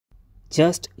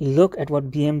Just look at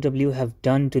what BMW have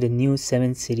done to the new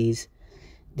 7 Series.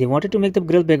 They wanted to make the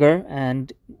grille bigger,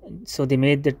 and so they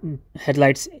made the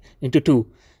headlights into two.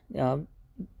 Uh,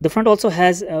 the front also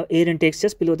has air intakes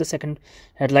just below the second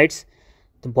headlights.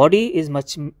 The body is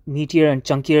much meatier and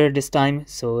chunkier this time,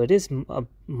 so it is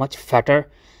much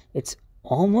fatter. It's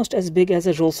almost as big as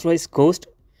a Rolls-Royce Ghost,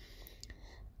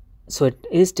 so it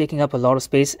is taking up a lot of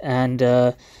space, and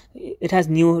it has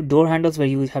new door handles where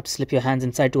you have to slip your hands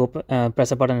inside to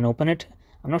press a button and open it.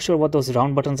 I'm not sure what those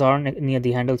round buttons are near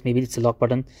the handles. Maybe it's a lock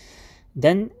button.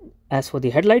 Then as for the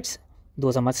headlights,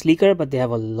 those are much sleeker, but they have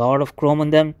a lot of chrome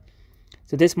on them.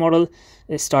 So this model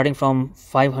is starting from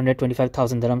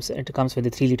 525,000 dirhams. It comes with a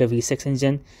 3-liter V6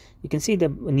 engine. You can see the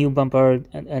new bumper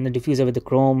and the diffuser with the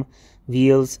chrome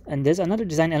wheels. And there's another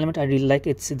design element I really like.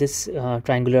 It's this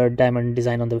triangular diamond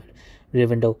design on the rear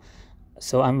window.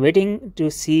 So I'm waiting to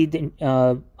see the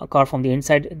a car from the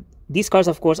inside. These cars,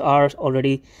 of course, are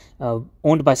already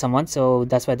owned by someone, so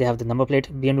that's why they have the number plate.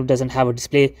 BMW doesn't have a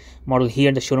display model here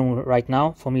in the showroom right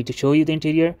now for me to show you the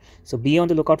interior, so be on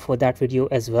the lookout for that video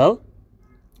as well.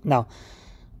 Now,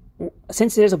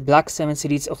 since there's a black 7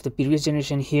 Series of the previous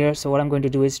generation here, so what I'm going to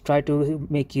do is try to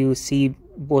make you see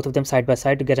both of them side by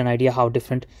side to get an idea how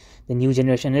different the new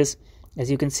generation is.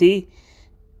 As you can see,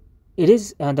 it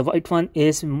is the white one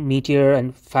is meatier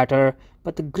and fatter,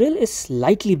 but the grille is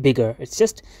slightly bigger. It's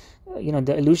just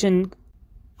the illusion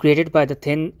created by the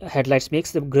thin headlights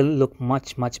makes the grille look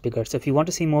much bigger. So if you want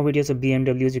to see more videos of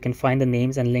BMWs, you can find the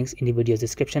names and links in the video's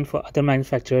description. For other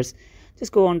manufacturers,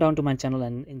 just go on down to my channel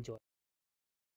and enjoy.